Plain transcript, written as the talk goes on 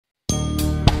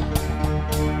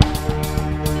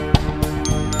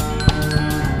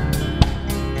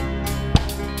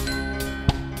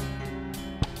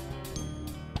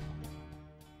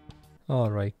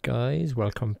Alright guys,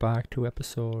 welcome back to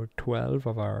episode 12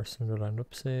 of our Sunderland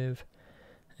upsave.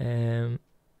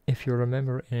 If you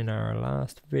remember in our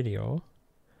last video,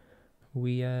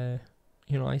 we I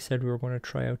said we were going to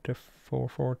try out the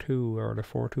 4-4-2 or the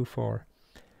 4-2-4.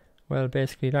 Well,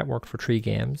 basically that worked for 3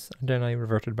 games, and then I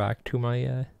reverted back to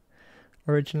my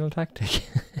original tactic.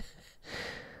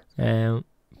 But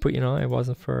it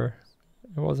wasn't for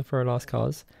a lost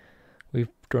cause. We've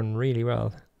done really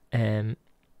well.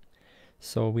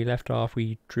 So we left off,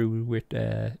 we drew with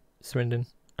Swindon,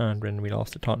 and then we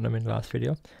lost to Tottenham in the last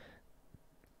video.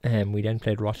 We then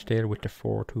played Rochdale with the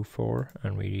 4-2-4,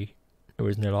 and it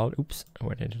was 0-0. Oops, I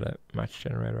went into the match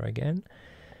generator again.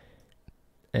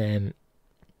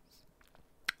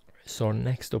 So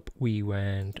next up we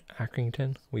went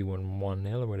Accrington. We won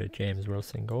 1-0 with a James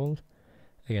Wilson goal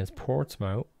against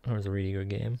Portsmouth. That was a really good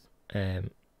game.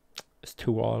 It's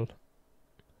 2-2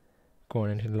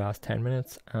 going into the last 10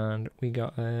 minutes, and we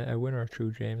got a winner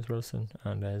through James Wilson,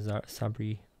 and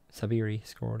Sabiri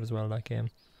scored as well that game.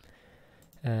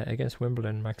 Against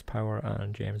Wimbledon, Max Power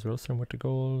and James Wilson with the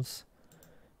goals.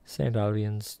 St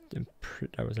Albions,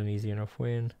 that was an easy enough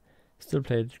win. Still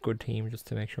played a good team just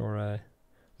to make sure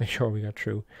we got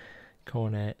through.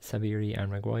 Kone, Sabiri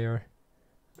and Maguire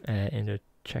in the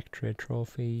Czech Trade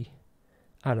Trophy.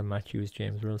 Adam Matthews,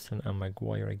 James Wilson and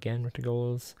Maguire again with the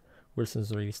goals.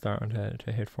 Wilson's really starting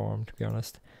to hit form, to be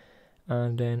honest.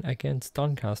 And then against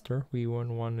Doncaster, we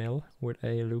won 1-0 with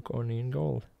a Luke O'Neill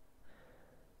goal.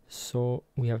 So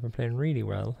we have been playing really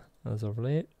well as of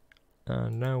late.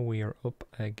 And now we are up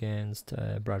against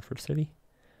Bradford City.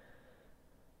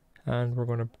 And we're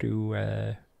going to do...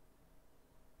 I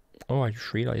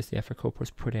just realised the FA Cup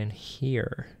was put in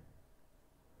here.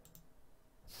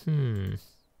 What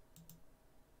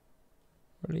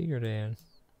league are they in?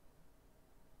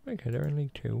 Okay, they're in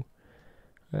League 2.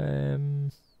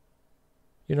 You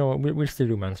know what, we'll still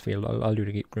do Mansfield. I'll do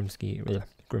the Grimsby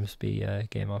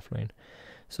game offline.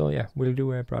 So yeah, we'll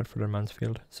do Bradford and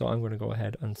Mansfield. So I'm going to go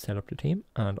ahead and set up the team,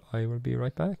 and I will be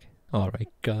right back. Alright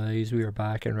guys, we are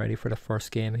back and ready for the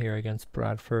first game here against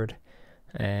Bradford.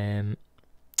 Let's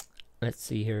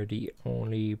see here, the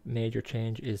only major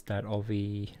change is that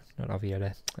the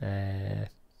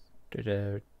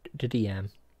DM,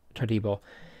 Tadibo,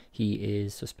 he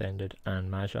is suspended,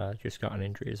 and Maja just got an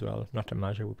injury as well. Not that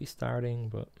Maja would be starting,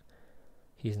 but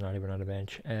he's not even on the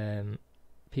bench.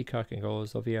 Peacock in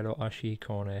goals, Oviedo, Ashi,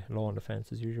 Kone, low on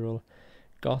defence as usual.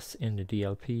 Goss in the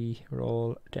DLP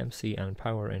role, Dempsey and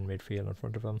Power in midfield in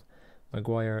front of him.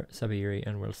 Maguire, Sabiri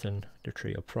and Wilson, the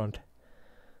three up front.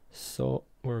 So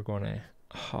we're going to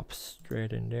hop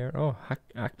straight in there. Oh,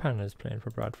 Akpan is playing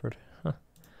for Bradford. Huh.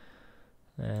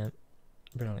 Been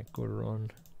on a good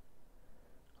run.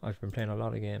 I've been playing a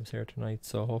lot of games here tonight,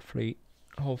 so hopefully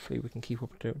we can keep up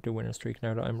the winning streak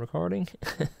now that I'm recording.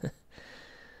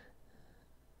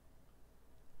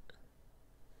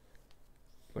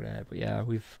 But yeah,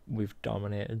 we've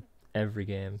dominated every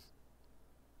game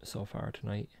so far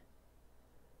tonight.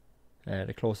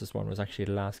 The closest one was actually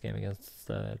the last game against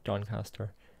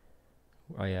Doncaster.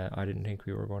 I didn't think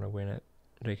we were going to win it.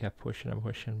 They kept pushing and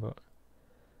pushing, but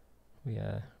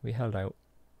we held out.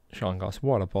 Sean Goss,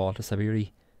 what a ball to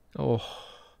Sabiri. Oh,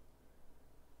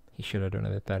 he should have done a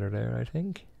bit better there, I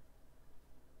think.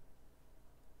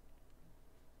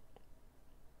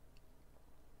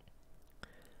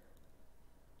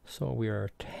 So we are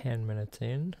 10 minutes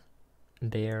in.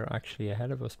 They are actually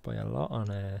ahead of us by a lot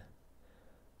on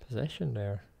possession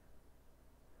there.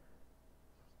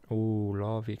 Oh,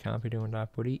 love, you can't be doing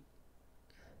that, buddy.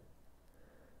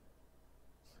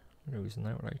 Losing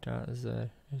out like that is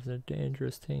a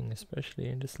dangerous thing, especially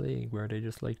in this league where they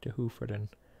just like to hoof it and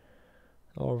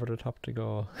over the top to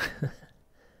go.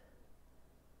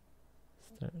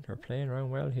 They're playing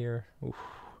around well here. Oof.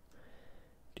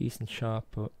 Decent shot,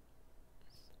 but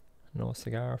no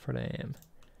cigar for them.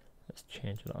 Let's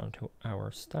change it on to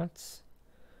our stats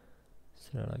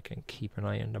so that I can keep an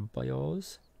eye on the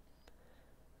bios.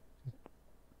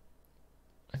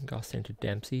 And Goss into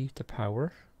Dempsey to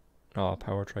Power. Oh,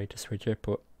 Power tried to switch it,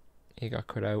 but he got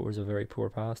cut out. It was a very poor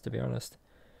pass, to be honest.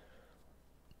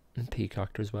 And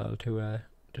Peacock as well to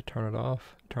turn it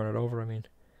over. I mean,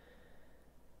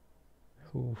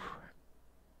 oof.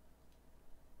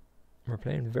 We're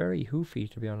playing very hoofy,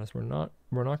 to be honest. We're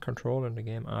not controlling the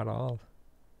game at all.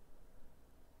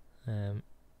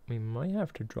 We might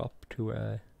have to drop to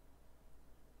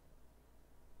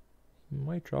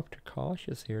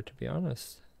cautious here, to be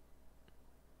honest.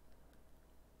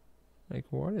 Like,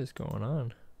 what is going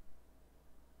on?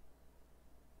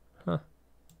 Huh.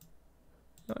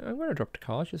 I'm going to drop to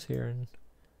cautious here and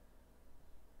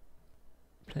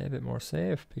play a bit more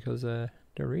safe because they're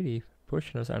really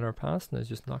pushing us and our passing is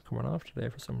just not coming off today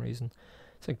for some reason.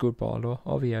 It's a good ball though.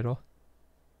 Oviedo.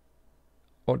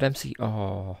 Oh, Dempsey.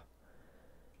 Oh.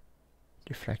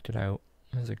 Deflected out.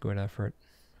 That was a good effort.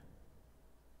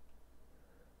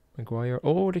 Maguire.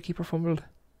 Oh, the keeper fumbled.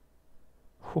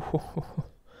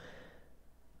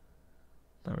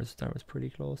 That was pretty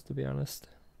close, to be honest.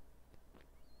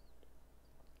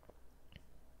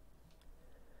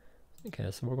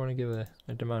 Okay, so we're going to give a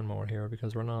demand more here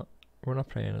because we're not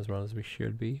playing as well as we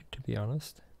should be, to be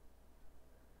honest.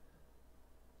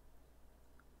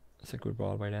 It's a good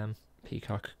ball by them.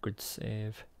 Peacock, good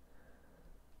save.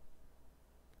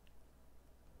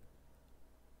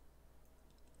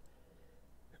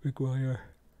 Maguire.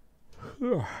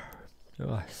 Oh,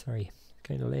 sorry.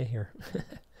 Kind of late here.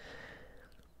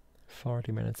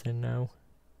 40 minutes in now.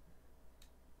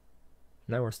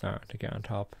 Now we're starting to get on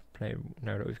top.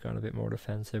 Now that we've gone a bit more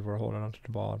defensive, we're holding onto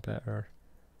the ball better.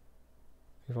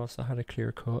 We've also had a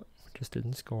clear cut, just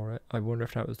didn't score it. I wonder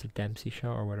if that was the Dempsey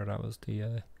shot or whether that was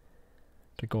the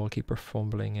goalkeeper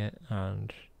fumbling it,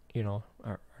 and you know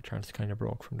our chance kind of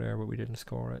broke from there, but we didn't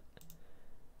score it.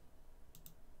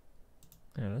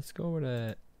 Yeah, let's go with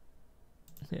a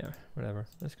whatever.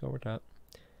 Let's go with that.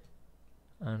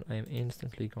 And I am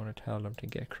instantly going to tell them to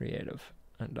get creative,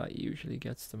 and that usually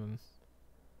gets them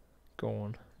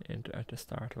going at the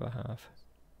start of a half.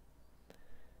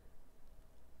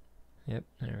 Yep,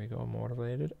 there we go,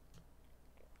 motivated.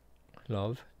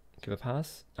 Love, give a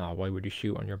pass. Ah, why would you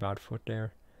shoot on your bad foot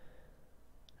there?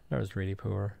 That was really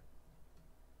poor.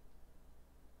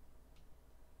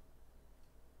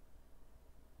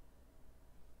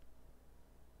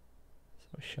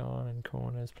 So Sean and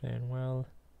Kona is playing well.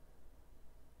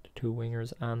 The two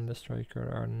wingers and the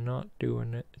striker are not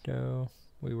doing it though.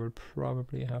 We will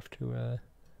probably have to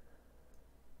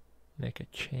make a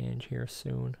change here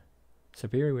soon.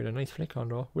 Sabiri with a nice flick on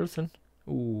though. Wilson.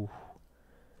 Ooh.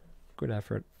 Good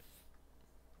effort.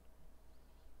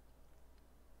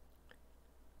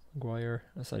 Maguire.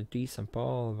 That's a decent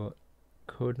ball, but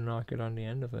could not get on the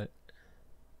end of it.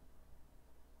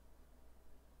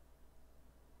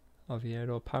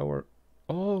 Oviedo, power.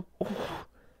 Oh.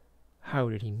 How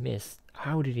did he miss?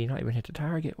 How did he not even hit the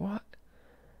target? What?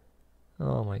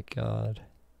 Oh my god.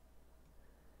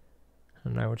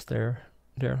 And now it's their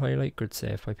highlight. Good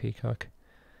save by Peacock.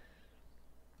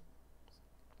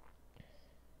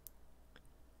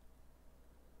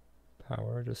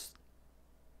 Power just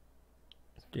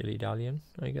dilly-dallying,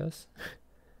 I guess.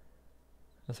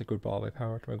 That's a good ball by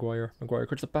Power to Maguire. Maguire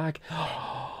cuts it back.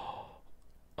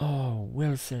 Oh,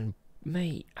 Wilson,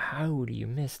 mate, how do you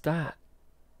miss that?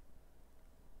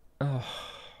 Oh.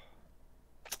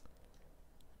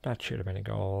 That should have been a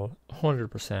goal.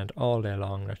 100% all day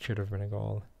long, that should have been a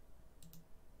goal.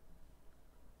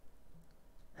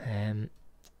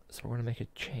 So we're going to make a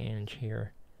change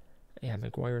here. Yeah,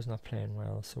 Maguire's not playing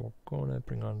well, so we're going to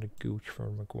bring on the Gooch for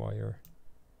Maguire.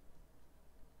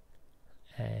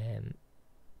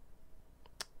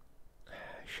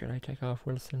 Should I take off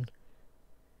Wilson?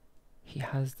 He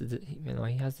has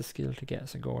he has the skill to get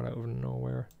us a goal out of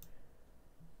nowhere.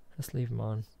 Let's leave him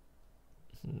on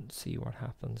and see what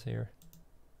happens here.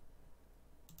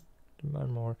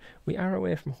 Demand more. We are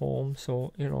away from home,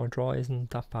 so you know a draw isn't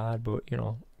that bad, but you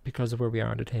know because of where we are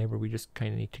on the table, we just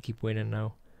kind of need to keep winning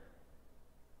now.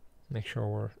 Make sure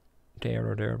we're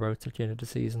there or thereabouts at the end of the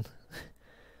season.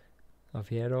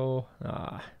 Oviedo,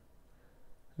 it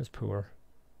was poor.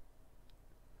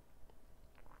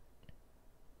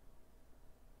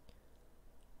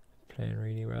 Playing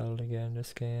really well again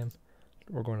this game.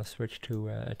 We're going to switch to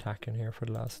attacking here for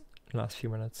the last few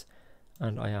minutes,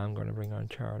 and I am going to bring on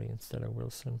Charlie instead of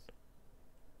Wilson.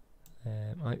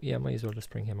 I might as well just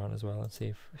bring him on as well and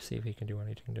see if he can do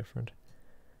anything different.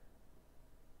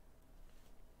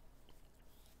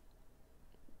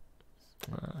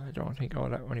 I don't think. Oh,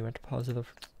 that only went to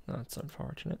positive. That's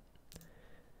unfortunate.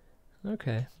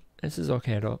 Okay, this is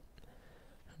okay though.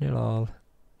 0-0.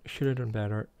 Should have done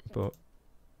better, but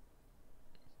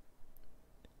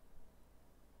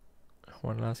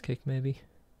one last kick maybe.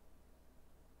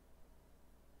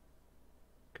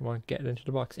 Come on, get it into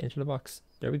the box. Into the box.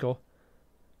 There we go.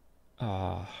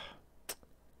 Ah,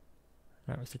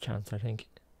 that was the chance. I think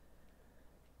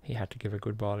he had to give a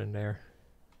good ball in there.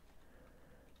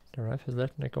 The ref is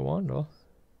letting it go on though.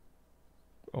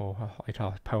 Oh, I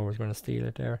thought Power was going to steal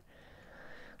it there.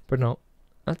 But no,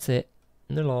 that's it.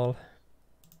 0-0.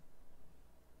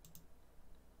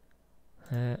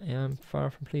 Yeah, I'm far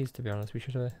from pleased to be honest. We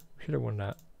should have won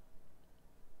that.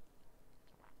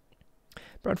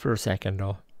 Bradford are second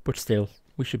though, but still,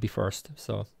 we should be first.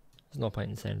 So there's no point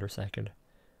in saying they're second.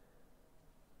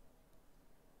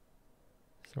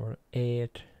 So we're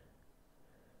 8.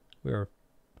 We're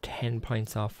 10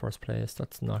 points off first place.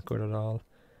 That's not good at all.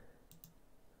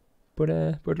 But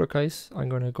look, guys, I'm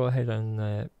going to go ahead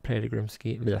and play the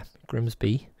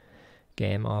Grimsby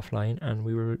game offline, and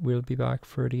we'll be back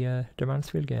for the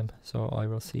Mansfield game. So I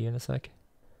will see you in a sec.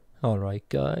 Alright,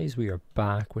 guys, we are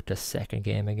back with the second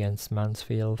game against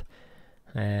Mansfield.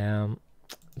 The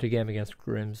game against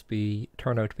Grimsby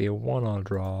turned out to be a 1-1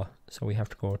 draw, so we have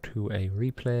to go to a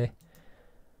replay.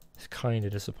 It's kind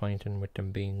of disappointing with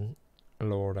them being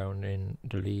lower down in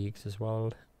the leagues as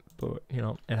well, but you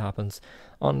know, it happens.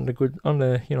 On the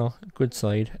good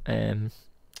side,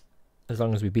 as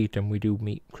long as we beat them, we do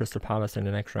meet Crystal Palace in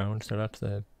the next round, so that's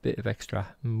a bit of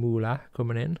extra moolah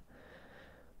coming in.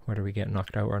 Whether we get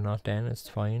knocked out or not, then it's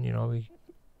fine. You know, we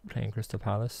playing Crystal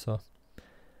Palace, so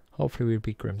hopefully we'll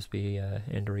beat Grimsby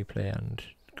in the replay and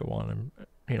go on and,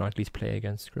 you know, at least play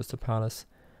against Crystal Palace.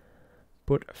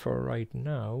 But for right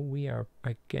now, we are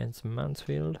against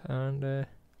Mansfield, and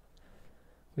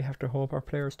we have to hope our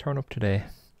players turn up today,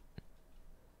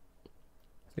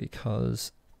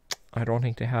 because I don't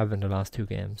think they have in the last 2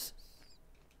 games.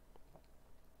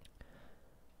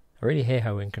 I really hate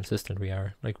how inconsistent we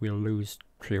are. Like, we'll lose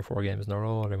 3 or 4 games in a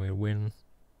row, and we'll win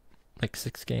like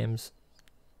 6 games.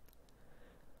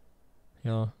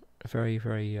 You know, very,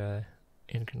 very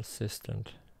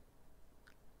inconsistent.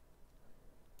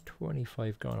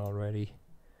 25 gone already.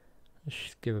 Let's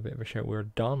just give a bit of a shout. We're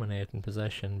dominating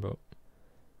possession, but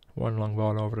one long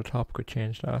ball over the top could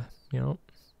change that, you know.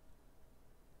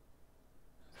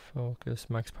 Focus.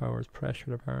 Max Power is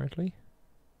pressured apparently.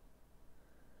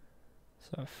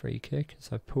 So a free kick.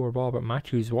 It's a poor ball, but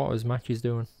Matthews, what was Matthews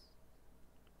doing?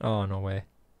 Oh, no way.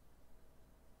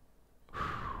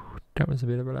 That was a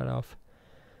bit of a let off.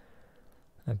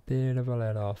 A bit of a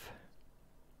let off.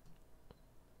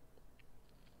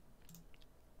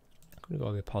 Could go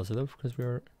a bit positive because we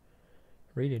were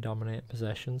really dominating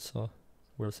possession. So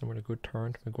Wilson with a good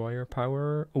turn to Maguire.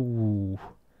 Power. Ooh,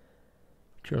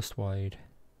 just wide.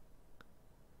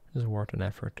 It was worth an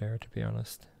effort there, to be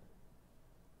honest.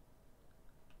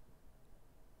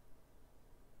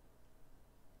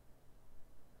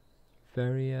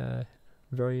 Very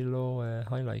very low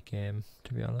highlight game,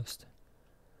 to be honest,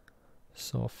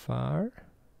 so far.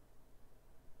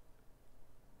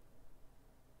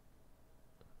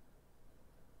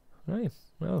 Right,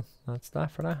 well, that's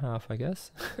that for that half, I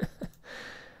guess.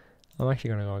 I'm actually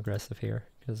going to go aggressive here,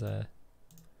 because I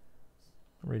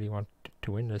really want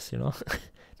to win this, you know. It'd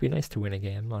be nice to win a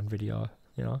game on video,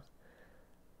 you know,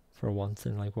 for once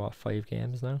in like, what, 5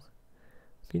 games now?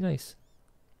 It'd be nice.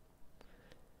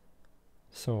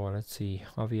 So let's see,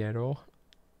 Oviedo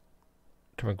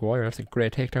to Maguire. That's a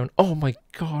great takedown. Oh my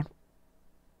god,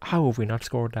 how have we not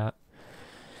scored that?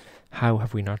 How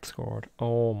have we not scored?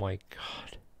 Oh my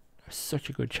god, there's such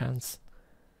a good chance.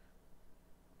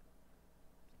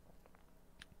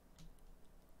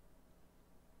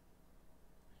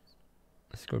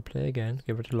 Let's go play again.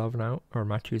 Give it to Love now, or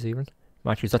Matthews even.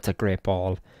 Matthews, that's a great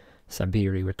ball.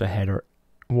 Sabiri with the header.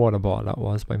 What a ball that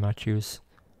was by Matthews.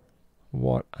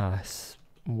 What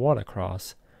a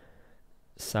cross.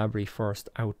 Sabri first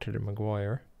out to the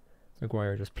Maguire.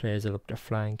 Maguire just plays it up the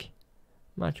flank.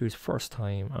 Matthews first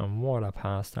time, and what a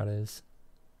pass that is.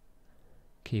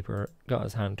 Keeper got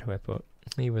his hand to it, but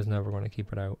he was never going to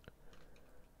keep it out.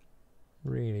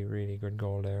 Really, really good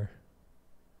goal there.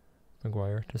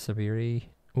 Maguire to Sabiri.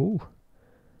 Ooh,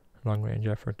 long range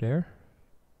effort there.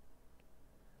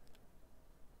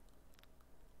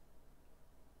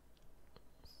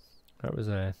 That was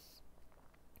a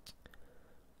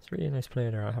really nice play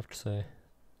there, I have to say.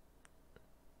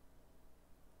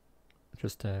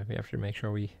 Just we have to make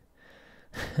sure we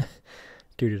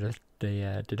do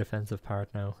the defensive part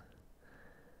now,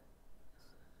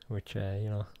 which you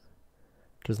know,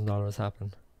 doesn't always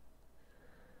happen.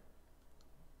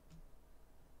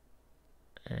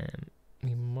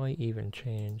 We might even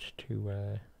change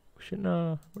to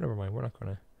no, never mind. We're not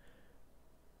gonna.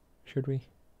 Should we?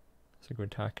 It's a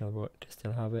good tackle, but to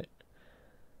still have it.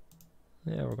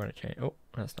 Yeah, we're going to change. Oh,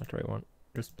 that's not the right one.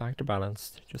 Just back to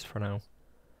balanced, just for now.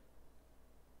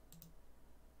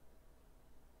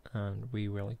 And we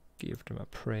will give them a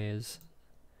praise.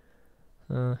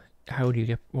 How do you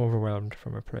get overwhelmed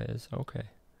from a praise? Okay.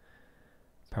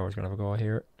 Power's going to have a go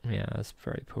here. Yeah, that's a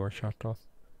very poor shot though.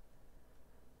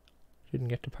 Didn't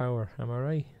get the Power, am I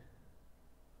right?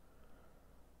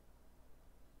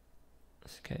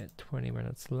 Okay, 20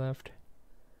 minutes left.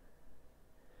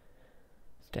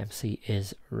 Dempsey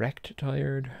is wrecked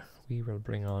tired. We will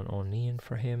bring on O'Neill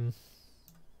for him.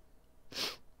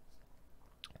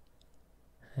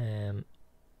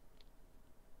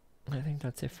 I think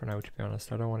that's it for now, to be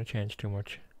honest. I don't want to change too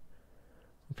much.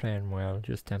 We're playing well,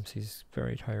 just Dempsey's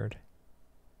very tired.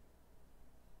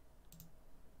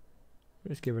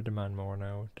 Just give it the man more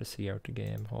now to see out the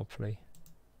game, hopefully.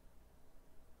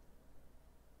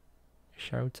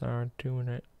 Shouts aren't doing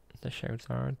it. The shouts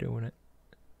aren't doing it.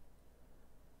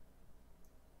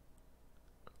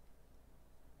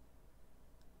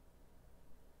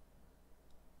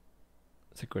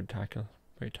 It's a good tackle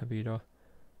by Tabito.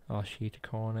 Oh, shit,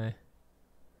 Kone.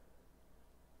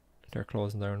 They're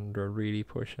closing down. They're really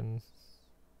pushing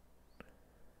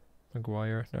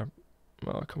Maguire.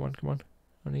 Oh, come on, come on.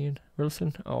 Ian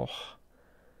Wilson. Oh,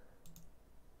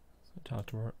 I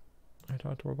thought they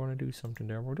were going to do something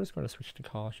there. We're just going to switch to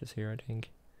cautious here, I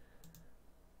think.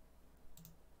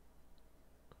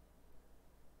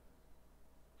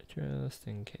 Just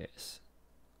in case.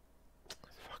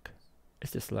 Fuck.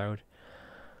 Is this loud?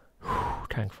 Whew,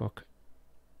 thank fuck.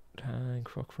 Thank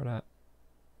fuck for that.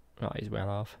 Oh, he's well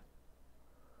off.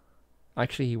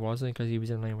 Actually, he wasn't, because he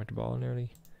was in line with the ball nearly.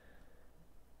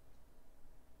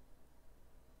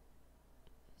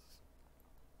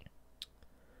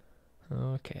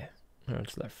 Okay. Now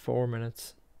it's left 4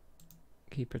 minutes.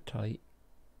 Keep it tight.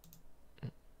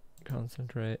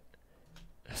 Concentrate.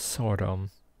 So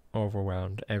dumb.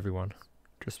 Overwhelmed everyone.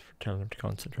 Just for telling them to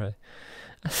concentrate.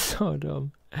 So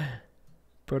dumb.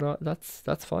 But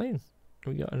that's fine.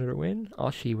 We got another win.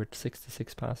 Oshie with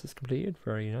 66 passes completed.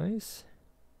 Very nice.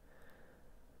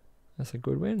 That's a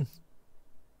good win.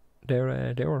 They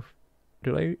were.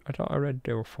 I thought I read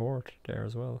they were 4th there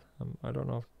as well. I don't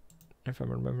know if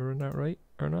I'm remembering that right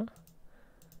or not.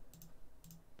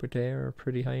 But they're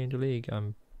pretty high in the league.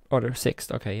 Oh, they're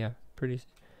 6th. Okay, yeah, pretty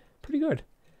good.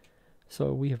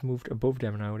 So we have moved above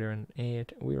them now. They're in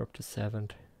 8th. We're up to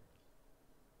 7th,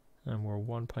 and we're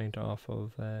 1 point off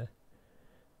of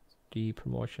the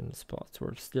promotion spots.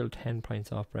 We're still 10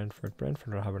 points off Brentford.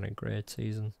 Brentford are having a great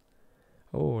season.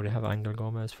 Oh, they have Angel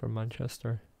Gomez from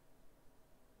Manchester.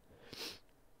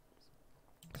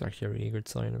 It's actually a really good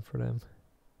signing for them.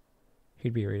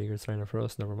 He'd be a really good signing for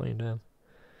us, never mind them.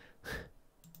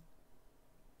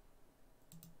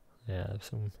 Yeah, let's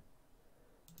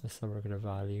have a look at the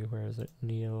value. Where is it?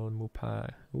 Neil Mupa.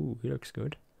 Ooh, he looks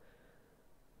good.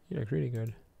 He looks really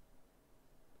good.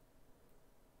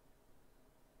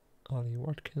 Ollie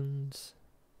Watkins.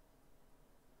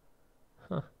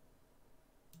 Huh.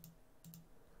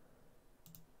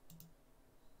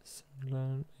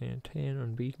 Sunderland, maintain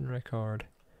unbeaten record.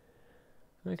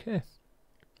 Okay.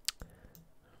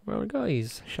 Well,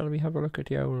 guys, shall we have a look at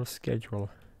the Owls schedule?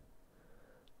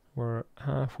 We're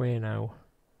halfway now.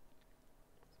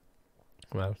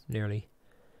 Well, nearly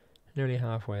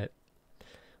halfway.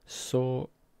 So,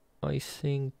 I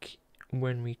think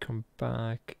when we come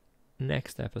back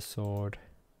next episode,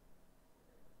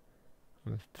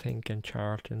 I'm thinking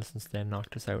Charlton, since they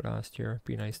knocked us out last year, it'd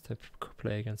be nice to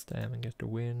play against them and get the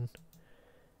win.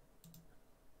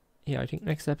 Yeah, I think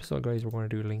next episode, guys, we're going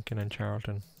to do Lincoln and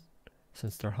Charlton,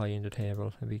 since they're high in the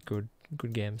table. It'll be good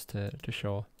games to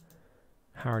show.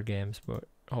 Hard games, but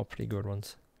hopefully good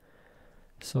ones.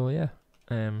 So yeah,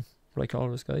 like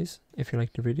always, guys, if you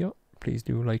liked the video, please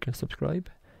do like and subscribe.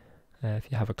 If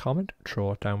you have a comment,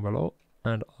 throw it down below,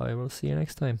 and I will see you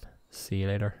next time. See you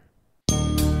later.